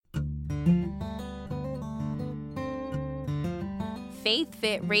Faith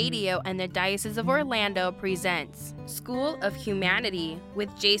Fit Radio and the Diocese of Orlando presents School of Humanity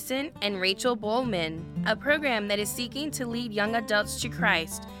with Jason and Rachel Bowman, a program that is seeking to lead young adults to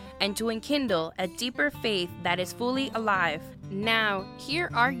Christ and to enkindle a deeper faith that is fully alive. Now,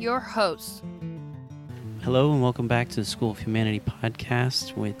 here are your hosts. Hello and welcome back to the School of Humanity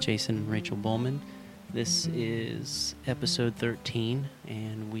podcast with Jason and Rachel Bowman. This is episode 13,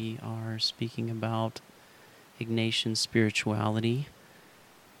 and we are speaking about Ignatian spirituality,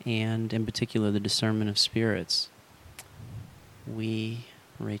 and in particular the discernment of spirits. We,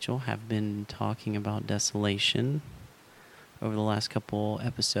 Rachel, have been talking about desolation over the last couple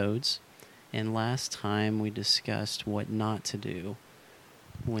episodes, and last time we discussed what not to do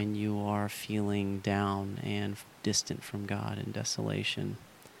when you are feeling down and distant from God in desolation.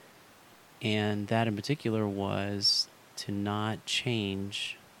 And that in particular was to not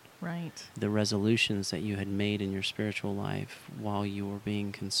change the resolutions that you had made in your spiritual life while you were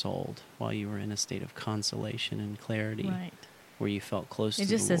being consoled, while you were in a state of consolation and clarity, where you felt close to the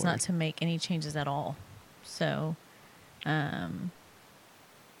Lord. It just says not to make any changes at all. So I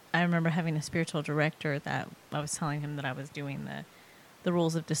remember having a spiritual director that I was telling him that I was doing the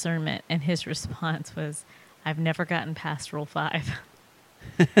rules of discernment, and his response was, I've never gotten past rule 5.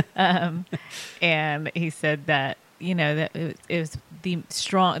 And he said that, you know, that it was the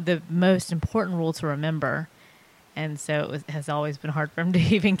most important rule to remember. And so it has always been hard for him to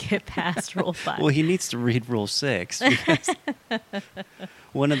even get past rule 5. Well, he needs to read rule 6, because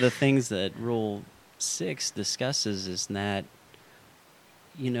one of the things that rule 6 discusses is that,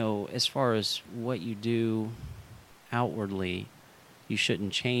 you know, as far as what you do outwardly, you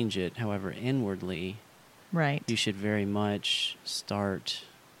shouldn't change it. However, inwardly, you should very much start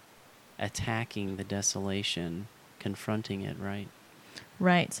attacking the desolation, confronting it, right?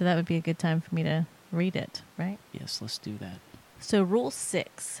 Right. So that would be a good time for me to read it, right? Yes, let's do that. So rule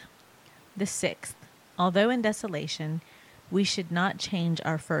 6, the 6th, although in desolation, we should not change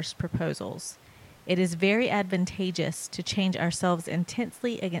our first proposals. It is very advantageous to change ourselves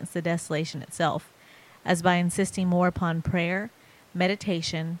intensely against the desolation itself, as by insisting more upon prayer,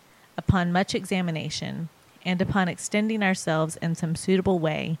 meditation, upon much examination, and upon extending ourselves in some suitable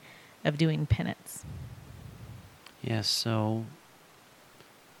way of doing penance. Yes, so,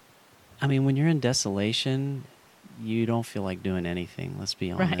 I mean, when you're in desolation, you don't feel like doing anything, let's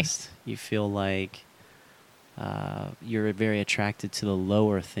be honest. Right. You feel like you're very attracted to the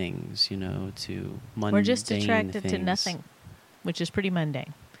lower things, you know, to mundane We're just attracted things. to nothing, which is pretty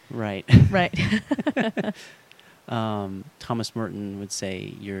mundane. Right. Right. Thomas Merton would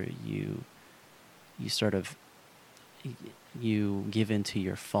say you give into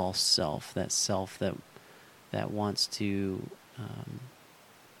your false self that wants to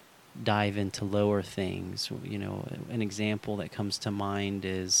dive into lower things. You know, an example that comes to mind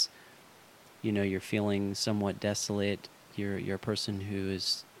is, you know, you're feeling somewhat desolate. You're a person who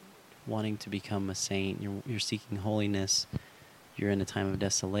is wanting to become a saint. You're seeking holiness. You're in a time of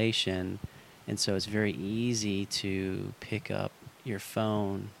desolation. And so it's very easy to pick up your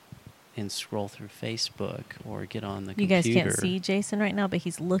phone and scroll through Facebook or get on the computer. You guys can't see Jason right now, but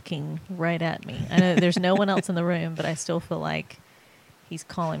he's looking right at me. I know there's no one else in the room, but I still feel like he's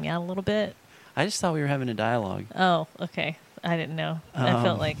calling me out a little bit. I just thought we were having a dialogue. Oh, okay. I didn't know. I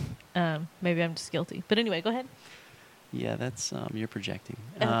felt like maybe I'm just guilty. But anyway, go ahead. Yeah, that's you're projecting.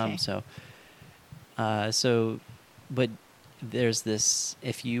 Okay. But there's this,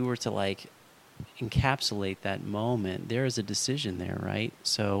 if you were to like encapsulate that moment, there is a decision there, right?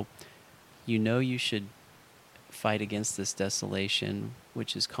 So you know you should fight against this desolation,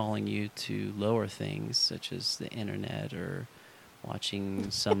 which is calling you to lower things, such as the internet or watching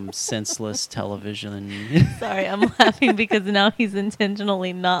some senseless television. Sorry, I'm laughing because now he's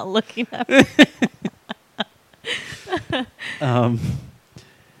intentionally not looking at me.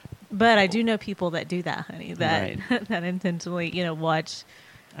 But I do know people that do that, honey, that intentionally, you know, watch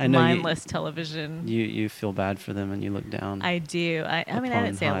mindless television. You feel bad for them and you look down. I do. I mean, I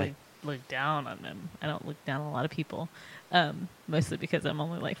didn't say I look down on them. I don't look down on a lot of people, mostly because I'm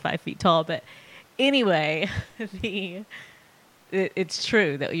only like 5 feet tall. But anyway, it's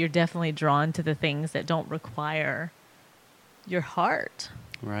true that you're definitely drawn to the things that don't require your heart.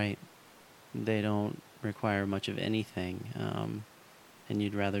 Right. They don't require much of anything. And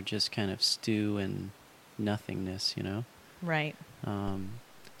you'd rather just kind of stew in nothingness, you know? Right.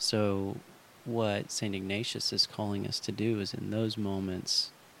 So what St. Ignatius is calling us to do is in those moments,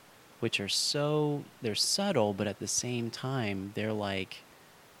 which are they're subtle, but at the same time, they're like,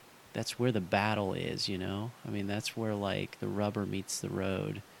 that's where the battle is, you know? I mean, that's where like the rubber meets the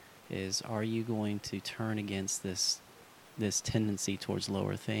road, is are you going to turn against this this tendency towards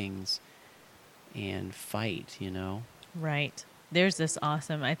lower things and fight, you know? Right. There's this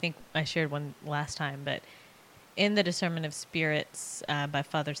awesome, I think I shared one last time, but in the Discernment of Spirits by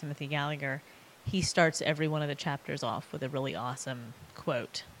Father Timothy Gallagher, he starts every one of the chapters off with a really awesome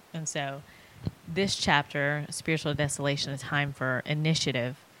quote. And so this chapter, Spiritual Desolation, A Time for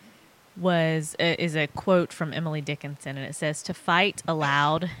Initiative, is a quote from Emily Dickinson, and it says, "To fight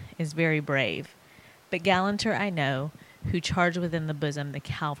aloud is very brave, but gallanter I know, who charge within the bosom the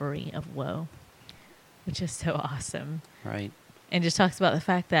cavalry of woe," which is so awesome. Right. And just talks about the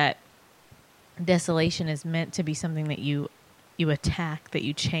fact that desolation is meant to be something that you attack, that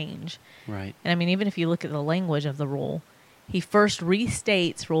you change. Right. And I mean, even if you look at the language of the rule, he first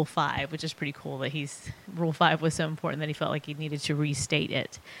restates Rule 5, which is pretty cool that Rule 5 was so important that he felt like he needed to restate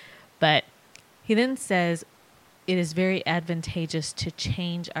it. But he then says, it is very advantageous to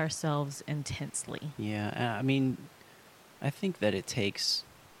change ourselves intensely. Yeah. I mean, I think that it takes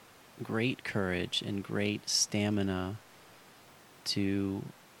great courage and great stamina to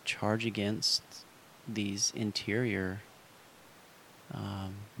charge against these interior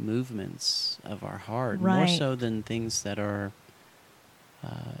movements of our heart, Right. more so than things that are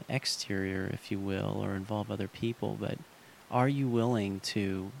exterior, if you will, or involve other people. But are you willing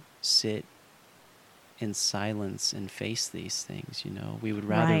to sit in silence and face these things? You know, we would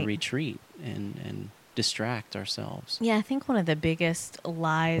rather Right. retreat and distract ourselves. Yeah, I think one of the biggest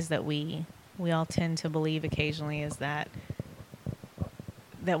lies that we all tend to believe occasionally is that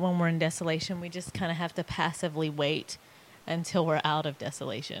when we're in desolation, we just kind of have to passively wait until we're out of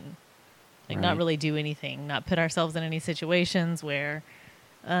desolation. Like, not Right. really do anything, not put ourselves in any situations where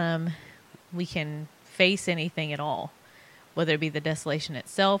we can face anything at all, whether it be the desolation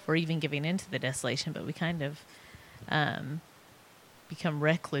itself or even giving into the desolation, but we kind of become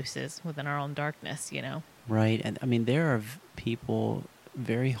recluses within our own darkness, you know? Right. And I mean, there are people,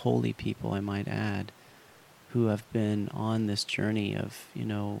 very holy people, I might add, who have been on this journey of, you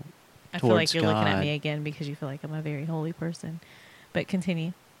know, I feel like towards you're looking at God, me again because you feel like I'm a very holy person. But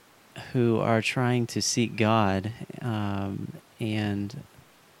continue. who are trying to seek God, and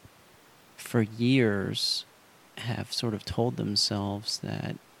for years have sort of told themselves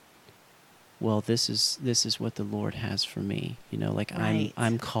that, well, this is what the Lord has for me. You know, like Right.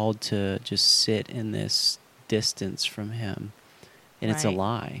 I'm called to just sit in this distance from Him. And it's a Right.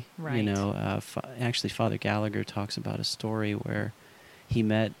 lie. Right. You know, actually, Father Gallagher talks about a story where he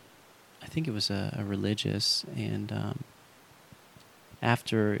met, I think it was a religious, and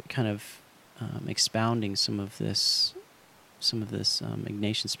after kind of expounding some of this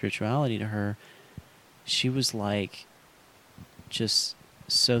Ignatian spirituality to her, she was like just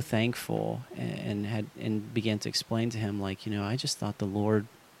so thankful, and began to explain to him, like, you know, I just thought the Lord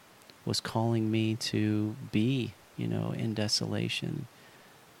was calling me to be, you know, in desolation.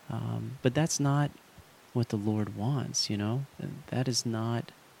 But that's not what the Lord wants, you know? That is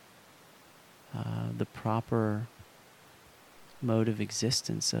not the proper mode of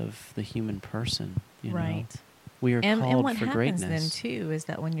existence of the human person, you Right. know? We are And called what for happens greatness. then too is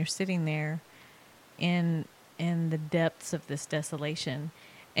that when you're sitting there in the depths of this desolation,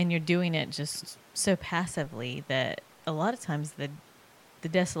 and you're doing it just so passively, that a lot of times the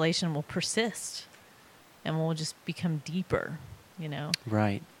desolation will persist and will just become deeper, you know?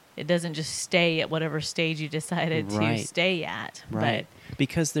 Right. It doesn't just stay at whatever stage you decided to Right. stay at. Right.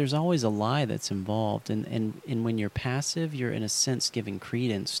 Because there's always a lie that's involved. And when you're passive, you're in a sense giving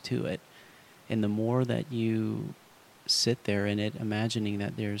credence to it. And the more that you sit there in it, imagining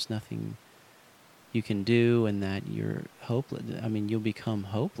that there's nothing you can do and that you're hopeless, I mean, you'll become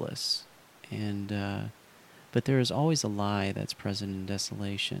hopeless. And but there is always a lie that's present in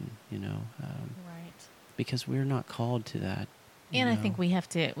desolation, you know, Right. because we're not called to that. And I think we have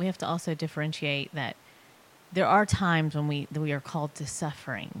to also differentiate that there are times when we are called to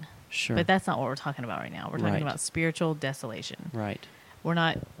suffering. Sure. But that's not what we're talking about right now. We're talking Right. about spiritual desolation. Right. We're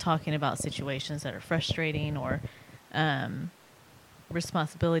not talking about situations that are frustrating or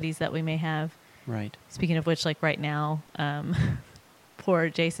responsibilities that we may have. Right. Speaking of which, like right now, poor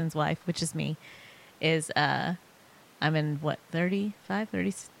Jason's wife, which is me, is I'm in what, 35,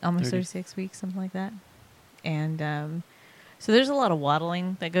 30, almost 30. 36 weeks, something like that. And so there's a lot of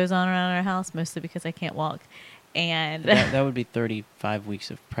waddling that goes on around our house, mostly because I can't walk. And that would be 35 weeks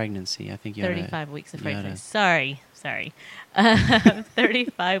of pregnancy. I think you 35 weeks of you gotta- pregnancy. Sorry.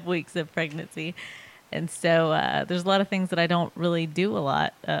 35 weeks of pregnancy. And so there's a lot of things that I don't really do a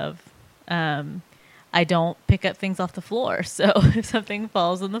lot of. I don't pick up things off the floor. So if something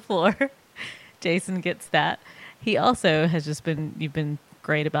falls on the floor, Jason gets that. He also has you've been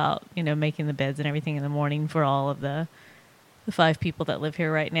great about, you know, making the beds and everything in the morning for all of the the 5 people that live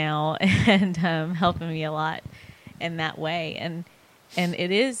here right now, and helping me a lot in that way. And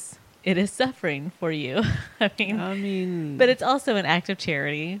it is suffering for you. I mean, but it's also an act of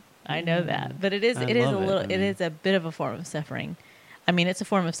charity. I know that, but it is I a love little. it. I It mean, is a bit of a form of suffering. I mean, it's a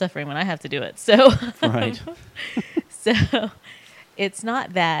form of suffering when I have to do it. So, right. so it's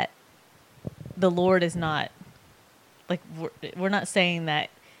not that the Lord is not like we're not saying that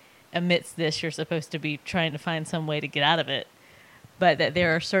amidst this you're supposed to be trying to find some way to get out of it, but that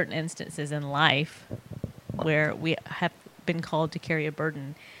there are certain instances in life where we have been called to carry a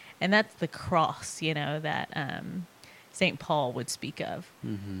burden, and that's the cross, that St. Paul would speak of.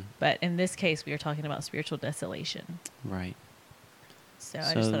 Mm-hmm. But in this case, we are talking about spiritual desolation. Right. So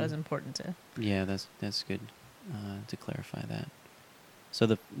I just thought it was important to. Yeah, that's good to clarify that. So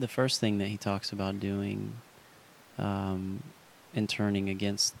the first thing that he talks about doing and turning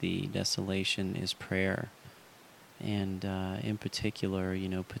against the desolation is prayer, and in particular,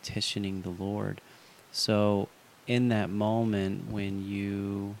 petitioning the Lord. So in that moment when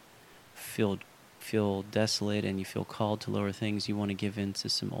you feel desolate and you feel called to lower things, you want to give in to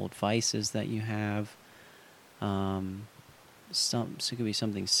some old vices that you have. So it could be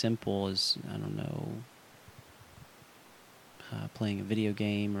something simple as, I don't know, playing a video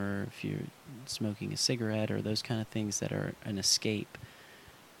game, or if you're smoking a cigarette, or those kind of things that are an escape.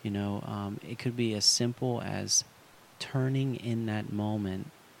 It could be as simple as turning in that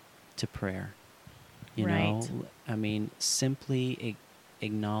moment to prayer. Right. I mean, simply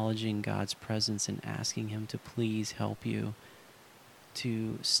acknowledging God's presence and asking Him to please help you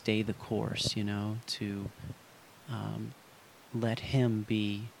to stay the course, to let Him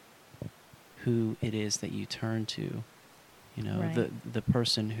be who it is that you turn to. Right. The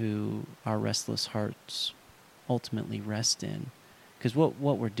person who our restless hearts ultimately rest in. Because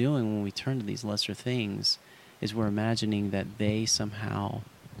what we're doing when we turn to these lesser things is we're imagining that they somehow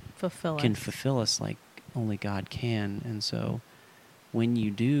can fulfill us like only God can. And so when you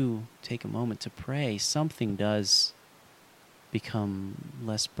do take a moment to pray, something does become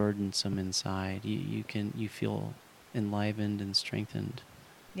less burdensome inside. You feel enlivened and strengthened.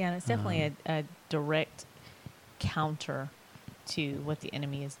 Yeah, and it's definitely a direct counter to what the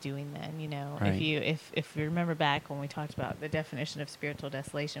enemy is doing then. Right. If you remember back when we talked about the definition of spiritual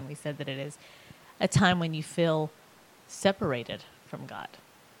desolation, we said that it is a time when you feel separated from God.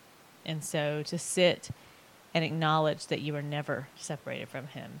 And so to sit and acknowledge that you are never separated from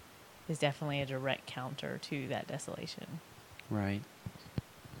Him is definitely a direct counter to that desolation. Right.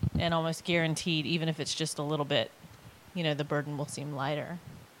 And almost guaranteed, even if it's just a little bit, the burden will seem lighter.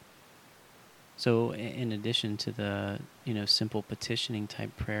 So in addition to the, simple petitioning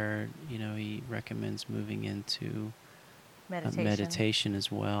type prayer, he recommends moving into meditation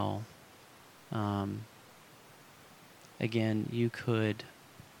as well. Again, you could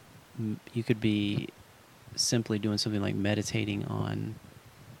be simply doing something like meditating on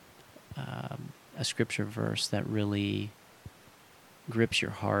a scripture verse that really grips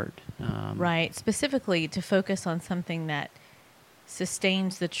your heart. Right. Specifically to focus on something that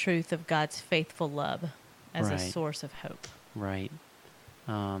sustains the truth of God's faithful love as a source of hope. Right.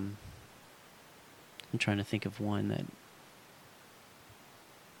 I'm trying to think of one that...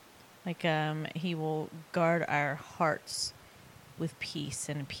 Like, He will guard our hearts with peace,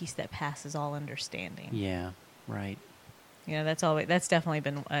 and a peace that passes all understanding. Yeah, right. That's definitely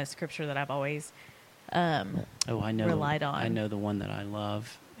been a scripture that I've always relied on. I know the one that I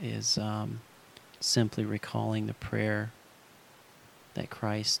love is simply recalling the prayer that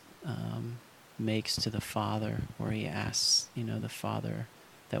Christ makes to the Father, where He asks, the Father,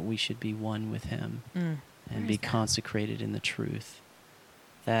 that we should be one with Him and be consecrated in the truth.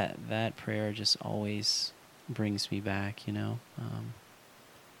 That prayer just always brings me back.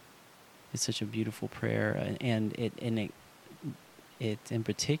 It's such a beautiful prayer, and it in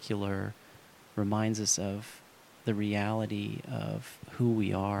particular reminds us of the reality of who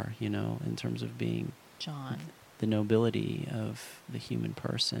we are, in terms of being the nobility of the human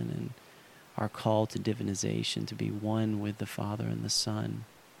person, and our call to divinization, to be one with the Father and the Son,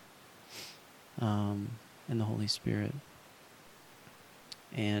 and the Holy Spirit.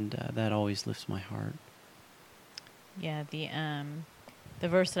 And that always lifts my heart. Yeah, the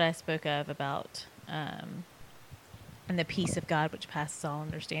verse that I spoke of about and the peace of God which passes all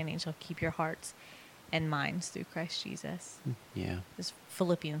understanding shall keep your hearts and minds through Christ Jesus. Yeah. It's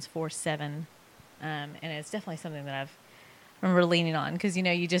Philippians 4:7. And it's definitely something that I remember leaning on, because,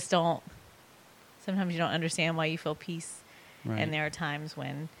 you just don't, sometimes you don't understand why you feel peace. Right. And there are times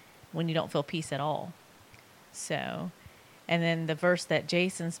when you don't feel peace at all. So, and then the verse that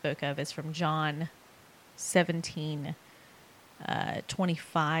Jason spoke of is from John 17,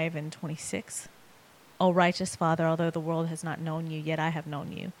 25 and 26. O righteous Father, although the world has not known you, yet I have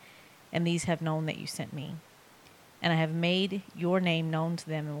known you, and these have known that you sent me. And I have made your name known to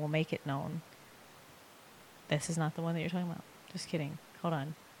them and will make it known. This is not the one that you're talking about. Just kidding. Hold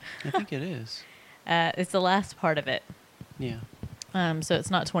on. I think it is. It's the last part of it. Yeah. So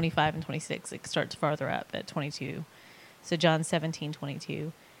it's not 25 and 26. It starts farther up at 22. So John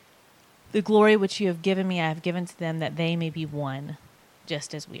 17:22. The glory which you have given me, I have given to them, that they may be one,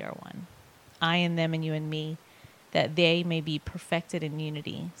 just as we are one. I and them and you and me, that they may be perfected in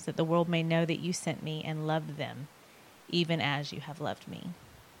unity, so that the world may know that you sent me and loved them, even as you have loved me.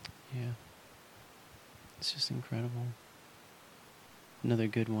 Yeah. It's just incredible. Another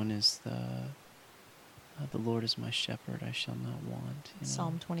good one is the Lord is my shepherd, I shall not want.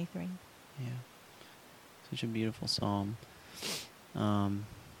 Psalm 23. Yeah. Such a beautiful psalm.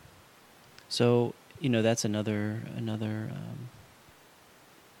 So, that's another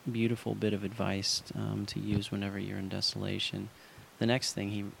beautiful bit of advice to use whenever you're in desolation. The next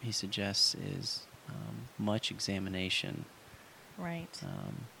thing he suggests is much examination. Right.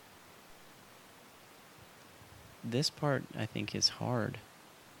 This part, I think, is hard.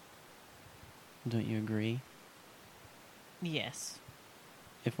 Don't you agree? Yes.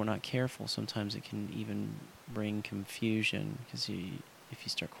 If we're not careful, sometimes it can even bring confusion, because if you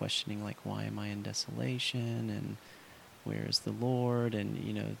start questioning, like, why am I in desolation, and where is the Lord,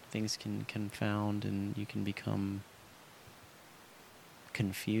 and things can confound, and you can become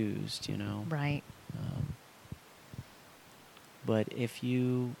confused. Right. But if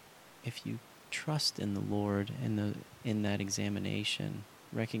you trust in the Lord in that examination,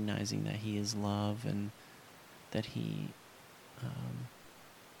 recognizing that He is love and that He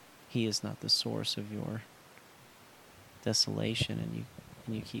is not the source of your desolation, and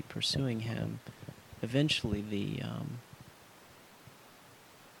you keep pursuing Him, eventually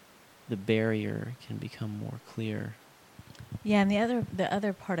the barrier can become more clear. Yeah, and the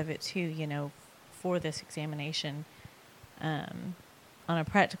other part of it too, for this examination, on a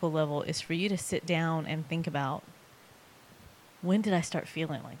practical level, is for you to sit down and think about, when did I start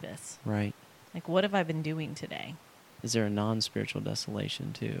feeling like this? Right. Like, what have I been doing today? Is there a non-spiritual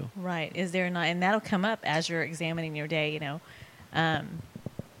desolation too? Right. Is there not? And that'll come up as you're examining your day,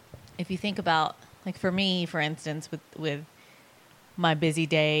 If you think about, like, for me, for instance, with my busy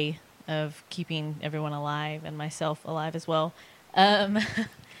day of keeping everyone alive and myself alive as well.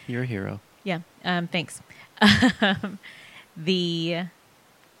 You're a hero. Yeah. Thanks.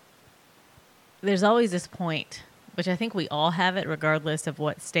 There's always this point, which I think we all have it, regardless of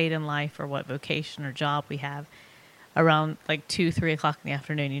what state in life or what vocation or job we have, around like 2-3 o'clock in the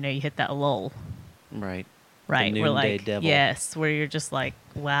afternoon, you hit that lull. Right. Right. The We're noonday like, devil. yes, where you're just like,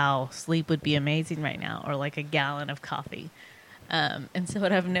 wow, sleep would be amazing right now, or like a gallon of coffee. And so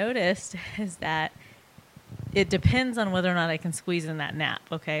what I've noticed is that it depends on whether or not I can squeeze in that nap.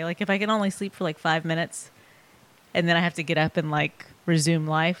 Okay. Like, if I can only sleep for like 5 minutes and then I have to get up and like resume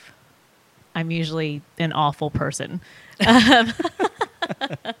life, I'm usually an awful person.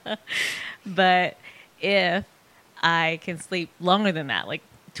 But if I can sleep longer than that, like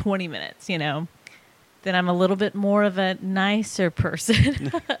 20 minutes, then I'm a little bit more of a nicer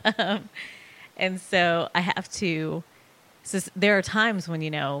person. And so I have to, so there are times when,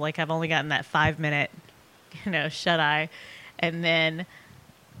 like, I've only gotten that 5 minute, shut eye, and then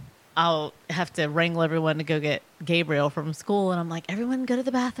I'll have to wrangle everyone to go get Gabriel from school. And I'm like, everyone go to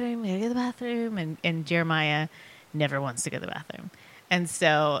the bathroom. We gotta go to the bathroom. And Jeremiah never wants to go to the bathroom. And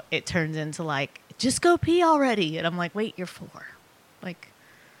so it turns into like, just go pee already. And I'm like, wait, you're 4. Like,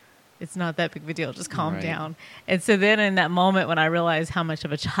 it's not that big of a deal. Just calm down. And so then in that moment when I realize how much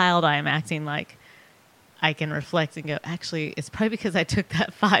of a child I am acting like, I can reflect and go, actually, it's probably because I took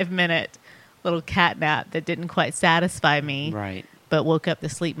that 5 minute little cat nap that didn't quite satisfy me. Right. But woke up the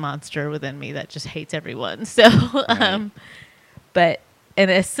sleep monster within me that just hates everyone. So, and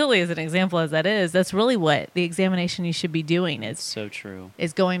as silly as an example as that is, that's really what the examination you should be doing is. So true.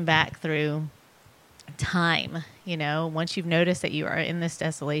 Is going back through time. Once you've noticed that you are in this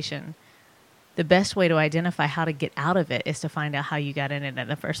desolation, the best way to identify how to get out of it is to find out how you got in it in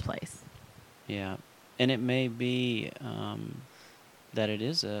the first place. Yeah. And it may be that it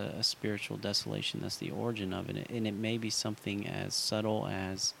is a spiritual desolation that's the origin of it. And it may be something as subtle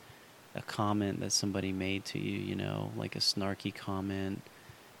as a comment that somebody made to you, like a snarky comment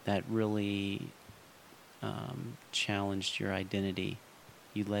that really challenged your identity.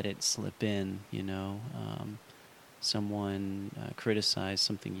 You let it slip in, someone criticized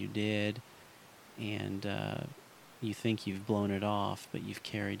something you did, and you think you've blown it off, but you've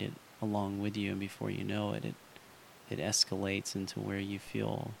carried it along with you, and before you know it, it escalates into where you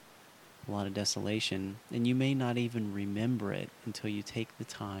feel a lot of desolation, and you may not even remember it until you take the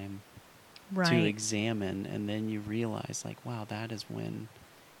time to examine, and then you realize, like, wow, that is when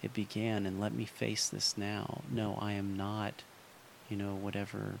it began, and let me face this now. No, I am not,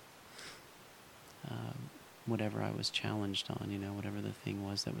 whatever I was challenged on, whatever the thing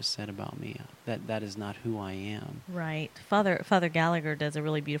was that was said about me, that is not who I am. Right. Father Gallagher does a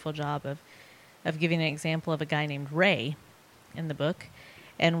really beautiful job of giving an example of a guy named Ray in the book.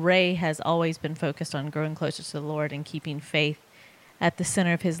 And Ray has always been focused on growing closer to the Lord and keeping faith at the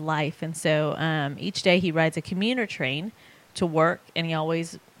center of his life. And so each day he rides a commuter train to work, and he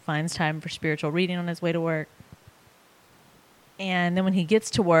always finds time for spiritual reading on his way to work. And then when he gets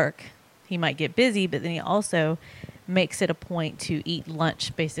to work, he might get busy, but then he also makes it a point to eat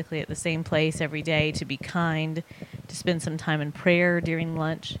lunch basically at the same place every day, to be kind, to spend some time in prayer during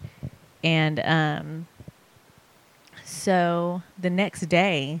lunch. And so the next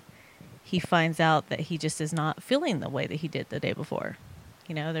day, he finds out that he just is not feeling the way that he did the day before.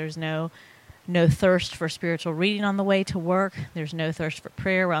 There's no thirst for spiritual reading on the way to work. There's no thirst for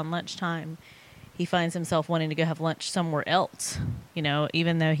prayer around lunchtime. He finds himself wanting to go have lunch somewhere else,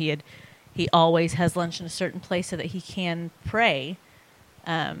 even though he always has lunch in a certain place so that he can pray.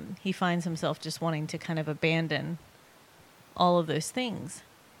 He finds himself just wanting to kind of abandon all of those things.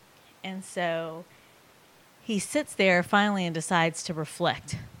 And so he sits there finally and decides to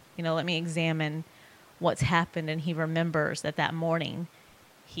reflect. Let me examine what's happened. And he remembers that morning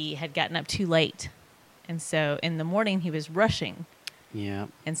he had gotten up too late. And so in the morning he was rushing. Yeah.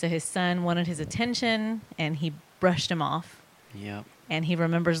 And so his son wanted his attention, and he brushed him off. Yep. And he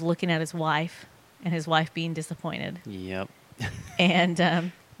remembers looking at his wife, and his wife being disappointed. Yep.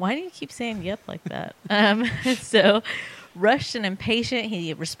 And why do you keep saying yep like that? So rushed and impatient,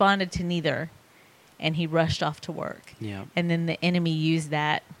 he responded to neither, and he rushed off to work. Yep. And then the enemy used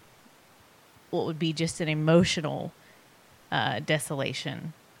that, what would be just an emotional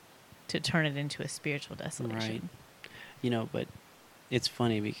desolation, to turn it into a spiritual desolation. Right. But it's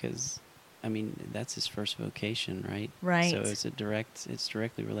funny because, that's his first vocation, right? Right. So it's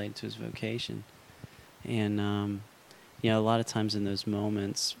directly related to his vocation. And, a lot of times in those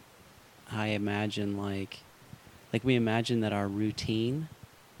moments, I imagine like we imagine that our routine,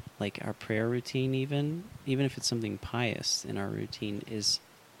 like our prayer routine even if it's something pious in our routine, is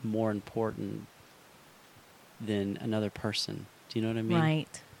more important than another person. Do you know what I mean?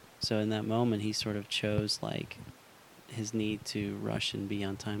 Right. So in that moment, he sort of chose his need to rush and be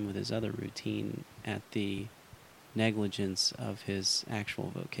on time with his other routine at the negligence of his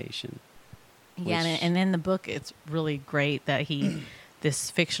actual vocation. Yeah, and in the book, it's really great that this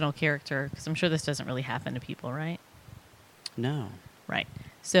fictional character, because I'm sure this doesn't really happen to people, right? No. Right.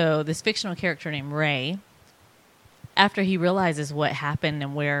 So this fictional character named Ray, after he realizes what happened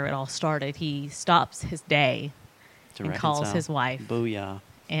and where it all started, he stops his day and calls his wife. Booyah.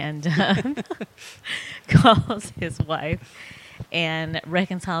 And calls his wife and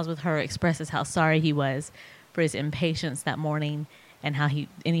reconciles with her, expresses how sorry he was for his impatience that morning, and how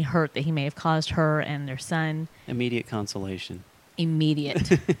any hurt that he may have caused her and their son. Immediate consolation.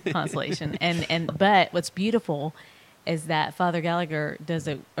 But what's beautiful is that Father Gallagher does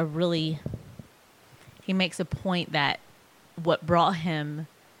he makes a point that what brought him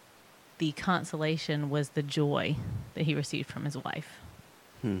the consolation was the joy that he received from his wife.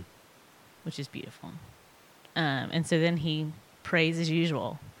 Which is beautiful. And so then he prays as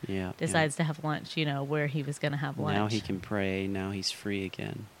usual. Yeah. Decides to have lunch, where he was going to have lunch. Now he can pray. Now he's free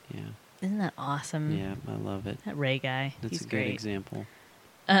again. Yeah. Isn't that awesome? Yeah, I love it. That Ray guy. That's He's a good great. example.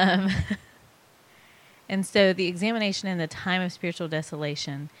 And so the examination in the time of spiritual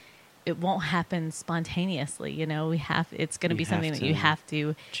desolation, it won't happen spontaneously. It's going to be something that you have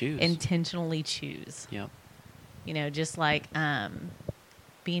to intentionally choose. Yep. Just like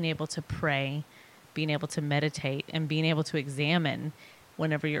being able to pray, being able to meditate, and being able to examine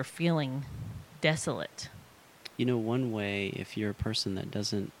whenever you're feeling desolate. One way, if you're a person that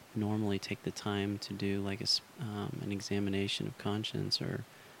doesn't normally take the time to do like an examination of conscience or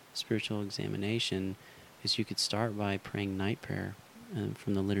spiritual examination, is you could start by praying night prayer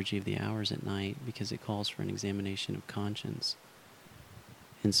from the Liturgy of the Hours at night, because it calls for an examination of conscience.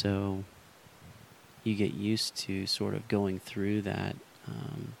 And so you get used to sort of going through that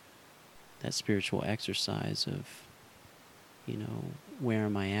spiritual exercise of, where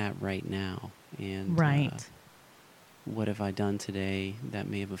am I at right now? And what have I done today that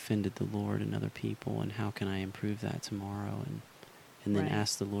may have offended the Lord and other people, and how can I improve that tomorrow? And then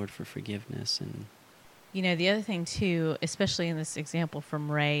ask the Lord for forgiveness. And the other thing too, especially in this example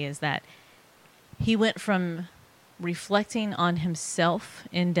from Ray, is that he went from reflecting on himself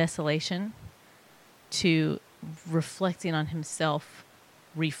in desolation to reflecting on himself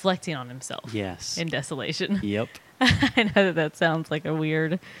Yes. in desolation. Yep. I know that sounds like a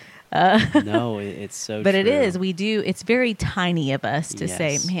weird... No, it's so but true. it is. It's very tiny of us to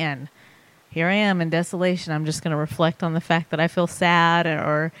say, Yes. man, here I am in desolation. I'm just going to reflect on the fact that I feel sad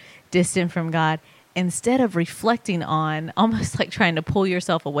or distant from God, instead of reflecting on, almost like trying to pull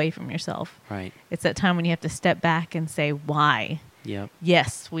yourself away from yourself. Right. It's that time when you have to step back and say, why? Yep.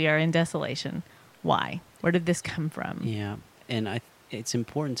 Yes, we are in desolation. Why? Where did this come from? Yeah. And it's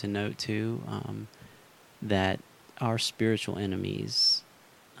important to note, too, that our spiritual enemies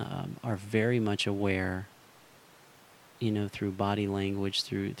are very much aware, through body language,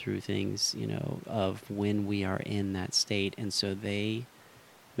 through things, of when we are in that state. And so they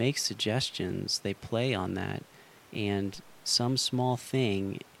make suggestions, they play on that, and some small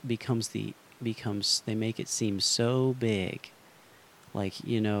thing they make it seem so big. Like,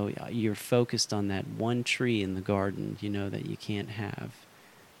 you're focused on that one tree in the garden, that you can't have.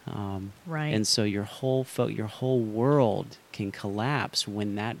 Right. And so your whole world can collapse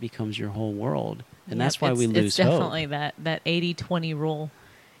when that becomes your whole world. And that's why we lose hope. It's definitely that 80-20 rule,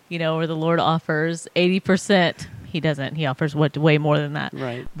 where the Lord offers 80%. He doesn't. He offers way more than that.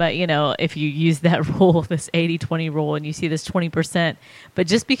 Right. But, if you use that rule, this 80-20 rule, and you see this 20%, but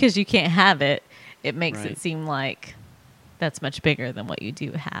just because you can't have it, it makes Right. it seem like that's much bigger than what you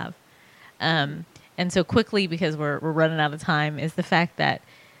do have. And so quickly, because we're running out of time, is the fact that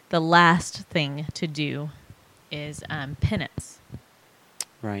the last thing to do is penance.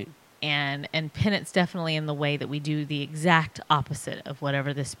 Right. And penance definitely in the way that we do the exact opposite of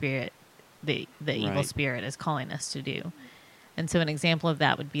whatever the spirit, the evil Right. spirit is calling us to do. And so an example of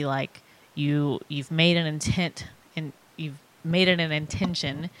that would be like you've made an intent and you've made it an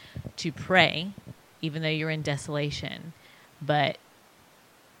intention to pray, even though you're in desolation, but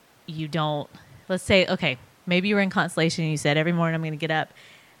you don't. Let's say, okay, maybe you were in consolation and you said, every morning I'm going to get up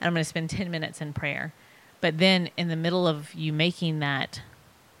and I'm going to spend 10 minutes in prayer. But then in the middle of you making that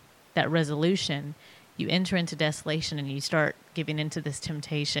resolution, you enter into desolation and you start giving into this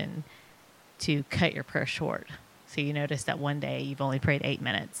temptation to cut your prayer short. So you notice that one day you've only prayed 8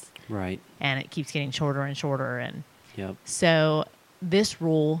 minutes. Right. And it keeps getting shorter and shorter. And Yep. so this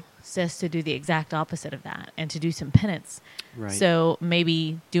rule says to do the exact opposite of that and to do some penance. Right. So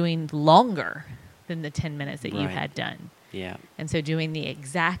maybe doing longer than the 10 minutes that you Right. had done. Yeah. And so doing the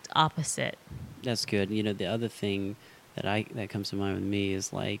exact opposite. That's good. The other thing that comes to mind with me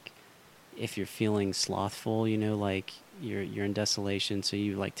is like, if you're feeling slothful, like you're in desolation, so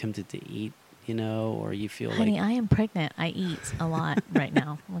you're like tempted to eat, or you feel Honey, like, I am pregnant. I eat a lot right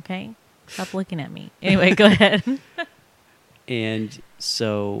now. Okay? Stop looking at me. Anyway, go ahead. and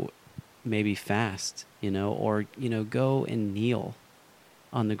so maybe fast, or, go and kneel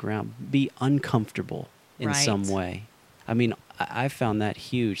on the ground, be uncomfortable in Right. some way. I mean, I found that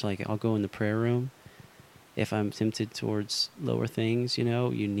huge. Like, I'll go in the prayer room. If I'm tempted towards lower things, you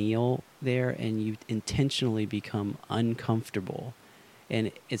kneel there and you intentionally become uncomfortable.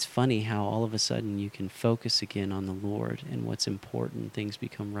 And it's funny how all of a sudden you can focus again on the Lord and what's important. Things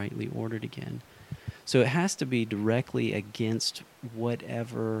become rightly ordered again. So it has to be directly against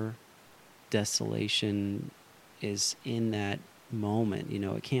whatever desolation is in that moment.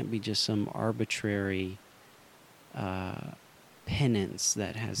 It can't be just some arbitrary penance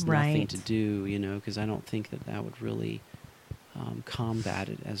that has nothing Right. to do, because I don't think that would really combat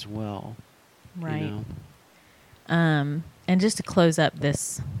it as well. Right. And just to close up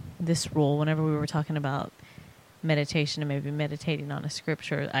this rule, whenever we were talking about meditation and maybe meditating on a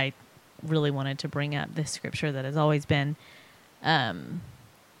scripture, I really wanted to bring up this scripture that has always been a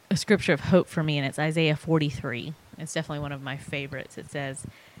scripture of hope for me, and it's Isaiah 43. It's definitely one of my favorites. It says,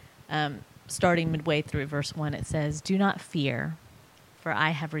 starting midway through verse 1, it says, "Do not fear, for I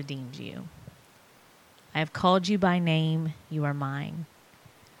have redeemed you. I have called you by name, you are mine.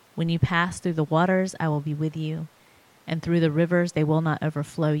 When you pass through the waters, I will be with you, and through the rivers, they will not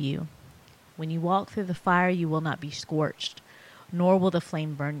overflow you. When you walk through the fire, you will not be scorched, nor will the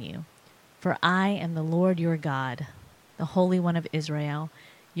flame burn you. For I am the Lord your God, the Holy One of Israel,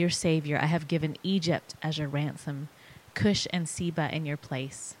 your Savior. I have given Egypt as your ransom, Cush and Seba in your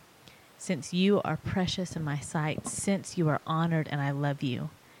place. Since you are precious in my sight, since you are honored and I love you,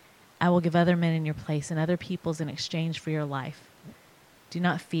 I will give other men in your place and other peoples in exchange for your life. Do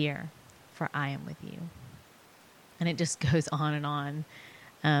not fear, for I am with you." And it just goes on,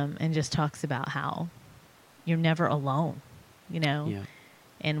 and just talks about how you're never alone, Yeah.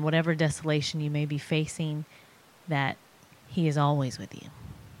 and whatever desolation you may be facing, that he is always with you,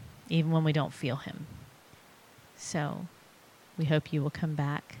 even when we don't feel him. So we hope you will come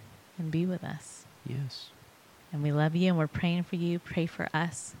back and be with us. Yes. And we love you, and we're praying for you. Pray for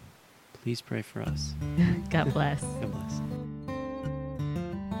us. Please pray for us. God bless. God bless.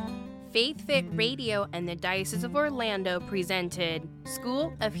 Faith Fit Radio and the Diocese of Orlando presented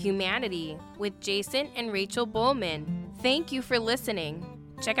School of Humanity with Jason and Rachel Bowman. Thank you for listening.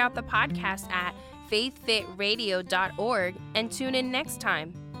 Check out the podcast at faithfitradio.org and tune in next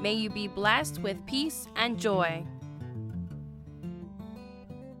time. May you be blessed with peace and joy.